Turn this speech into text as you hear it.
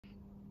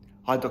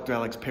Hi, Dr.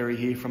 Alex Perry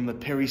here from the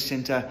Perry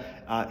Centre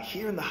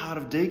here in the heart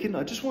of Deakin.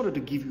 I just wanted to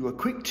give you a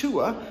quick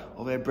tour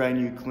of our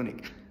brand new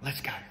clinic.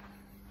 Let's go.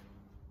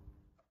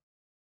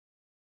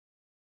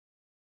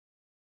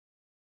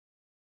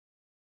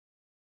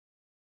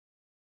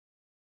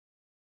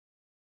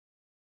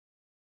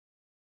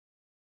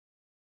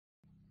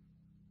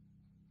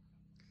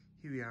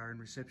 Here we are in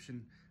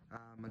reception.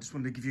 I just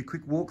wanted to give you a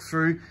quick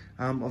walkthrough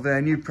of our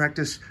new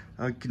practice.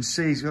 I can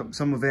see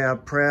some of our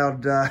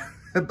proud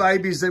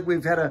babies that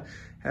we've had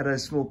a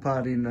small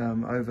part in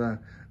over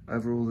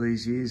all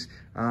these years.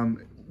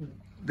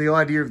 The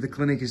idea of the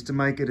clinic is to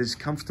make it as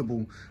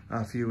comfortable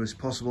for you as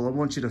possible. I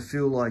want you to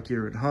feel like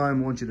you're at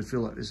home. I want you to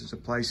feel like this is a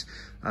place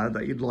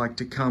that you'd like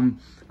to come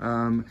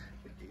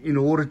in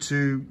order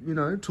to, you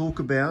know, talk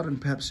about and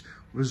perhaps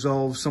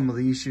resolve some of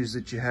the issues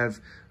that you have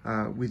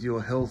with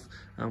your health,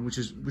 which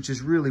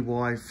is really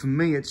why, for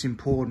me, it's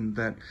important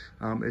that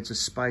it's a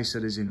space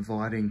that is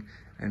inviting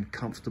and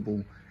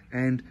comfortable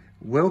and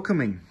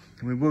welcoming.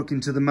 We walk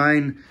into the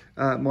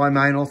my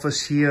main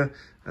office here,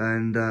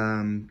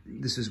 and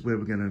this is where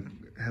we're going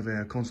to have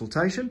our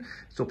consultation.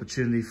 It's an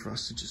opportunity for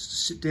us to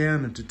just sit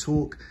down and to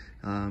talk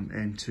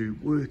and to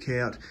work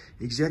out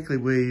exactly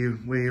where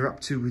you're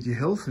up to with your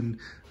health, and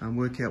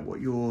work out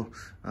what your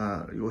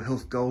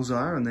health goals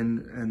are, and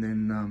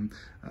then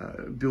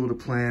build a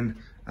plan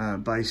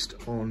based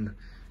on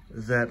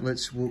that.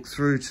 Let's walk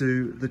through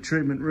to the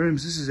treatment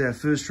rooms. This is our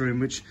first room,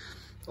 which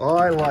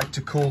I like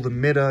to call the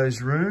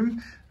Meadows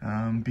room,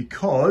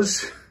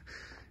 because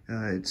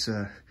it's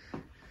the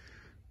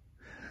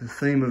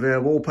theme of our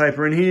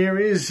wallpaper in here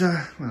is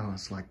well,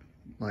 it's like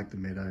the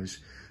Meadows.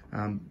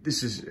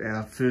 This is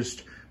our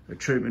first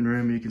treatment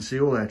room. You can see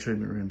all our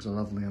treatment rooms are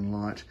lovely and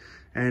light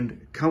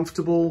and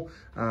comfortable.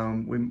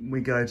 We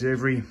go to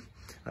every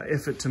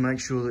effort to make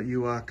sure that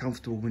you are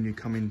comfortable when you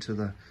come into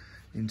the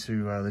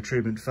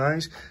treatment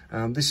phase.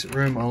 This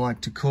room I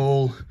like to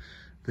call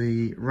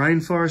the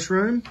rainforest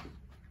room.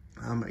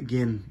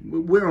 Again,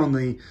 we're on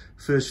the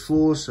first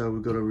floor, so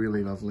we've got a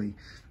really lovely,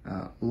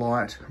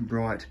 light,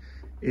 bright,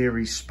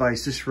 airy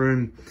space. This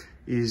room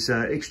is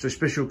extra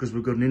special because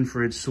we've got an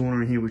infrared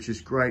sauna in here, which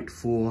is great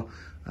for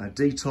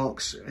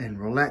detox and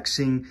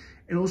relaxing,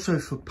 and also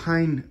for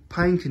pain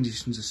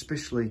conditions,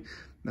 especially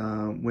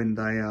when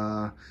they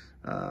are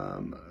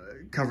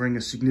covering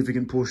a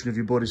significant portion of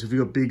your body. So if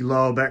you've got big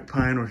lower back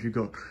pain, or if you've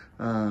got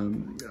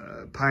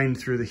pain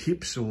through the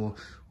hips or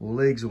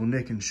legs or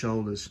neck and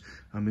shoulders,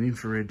 an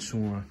infrared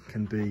sauna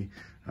can be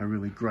a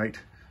really great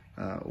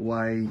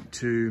way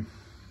to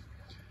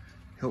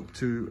help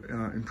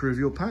to improve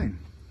your pain.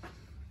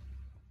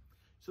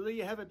 So there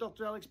you have it,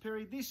 Dr. Alex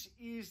Perry. This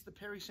is the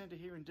Perry Centre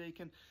here in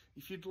Deakin.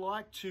 If you'd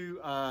like to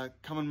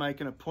come and make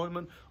an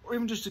appointment, or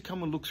even just to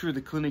come and look through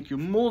the clinic, you're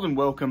more than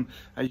welcome.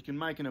 You can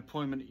make an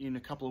appointment in a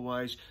couple of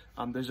ways.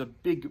 There's a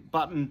big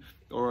button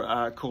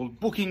called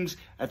Bookings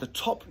at the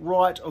top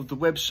right of the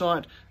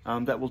website.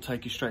 That will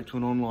take you straight to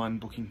an online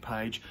booking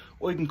page.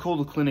 Or you can call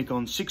the clinic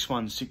on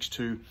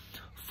 6162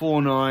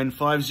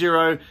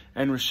 4950,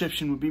 and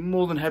reception would be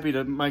more than happy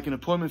to make an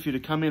appointment for you to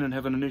come in and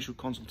have an initial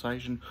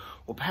consultation.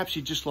 Or perhaps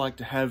you'd just like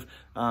to have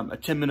a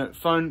 10-minute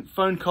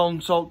phone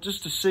consult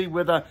just to see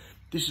whether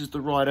this is the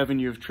right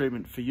avenue of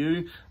treatment for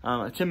you.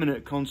 A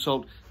 10-minute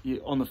consult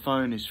on the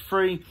phone is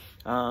free,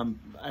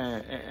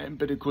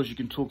 but of course you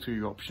can talk through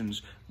your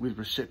options with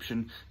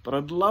reception. But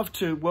I'd love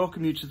to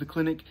welcome you to the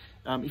clinic.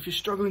 If you're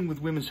struggling with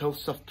women's health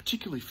stuff,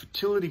 particularly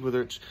fertility,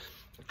 whether it's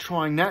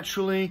trying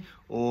naturally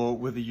or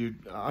whether you're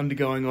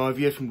undergoing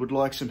IVF and would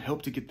like some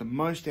help to get the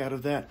most out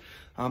of that.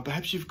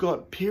 Perhaps you've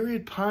got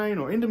period pain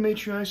or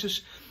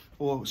endometriosis,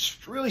 or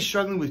really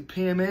struggling with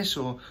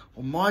PMS or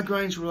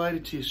migraines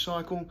related to your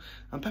cycle.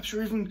 Perhaps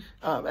you're even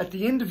at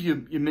the end of your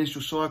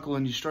menstrual cycle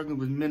and you're struggling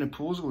with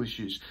menopausal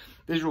issues.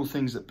 These are all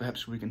things that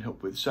perhaps we can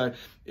help with. So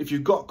if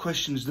you've got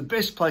questions, the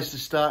best place to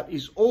start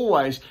is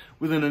always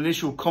with an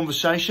initial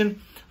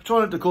conversation. I try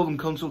not to call them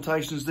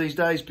consultations these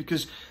days,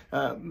 because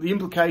the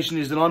implication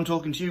is that I'm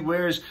talking to you,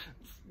 whereas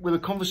with a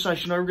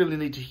conversation I really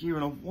need to hear,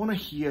 and I want to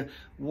hear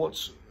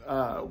what's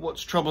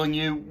troubling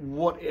you,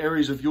 what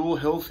areas of your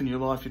health and your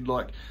life you'd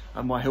like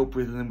my help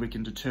with, and then we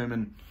can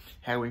determine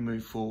how we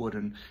move forward.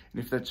 And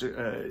if that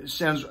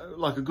sounds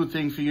like a good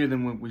thing for you,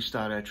 then we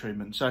start our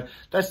treatment. So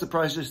that's the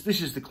process.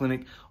 This is the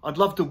clinic. I'd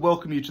love to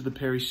welcome you to the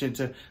Perry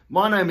Centre.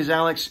 My name is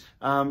Alex,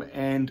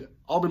 and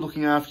I'll be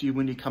looking after you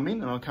when you come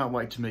in, and I can't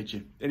wait to meet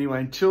you. Anyway,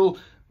 until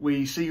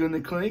we see you in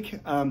the clinic,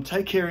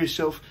 take care of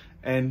yourself,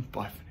 and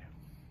bye for now.